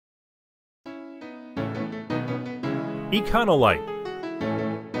Econolite.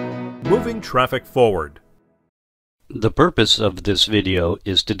 Moving traffic forward. The purpose of this video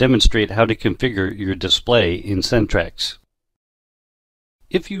is to demonstrate how to configure your display in Centracs.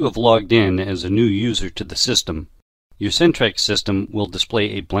 If you have logged in as a new user to the system, your Centracs system will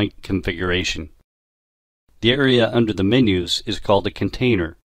display a blank configuration. The area under the menus is called a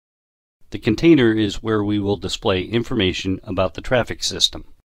container. The container is where we will display information about the traffic system.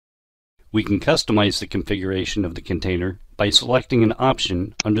 We can customize the configuration of the container by selecting an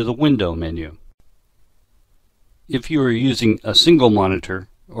option under the Window menu. If you are using a single monitor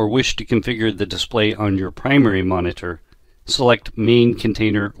or wish to configure the display on your primary monitor, select Main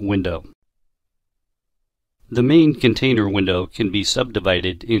Container Window. The main container window can be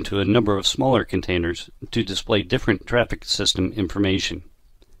subdivided into a number of smaller containers to display different traffic system information.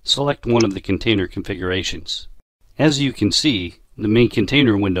 Select one of the container configurations. As you can see, the main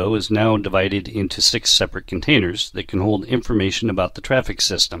container window is now divided into 6 separate containers that can hold information about the traffic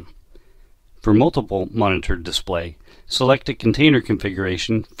system. For multiple monitor display, select a container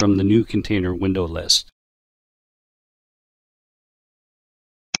configuration from the new container window list.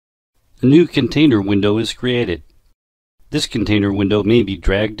 A new container window is created. This container window may be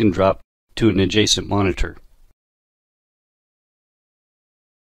dragged and dropped to an adjacent monitor.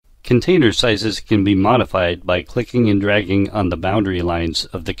 Container sizes can be modified by clicking and dragging on the boundary lines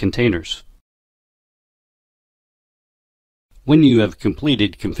of the containers. When you have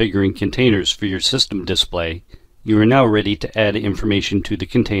completed configuring containers for your system display, you are now ready to add information to the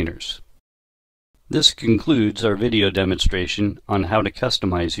containers. This concludes our video demonstration on how to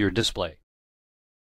customize your display.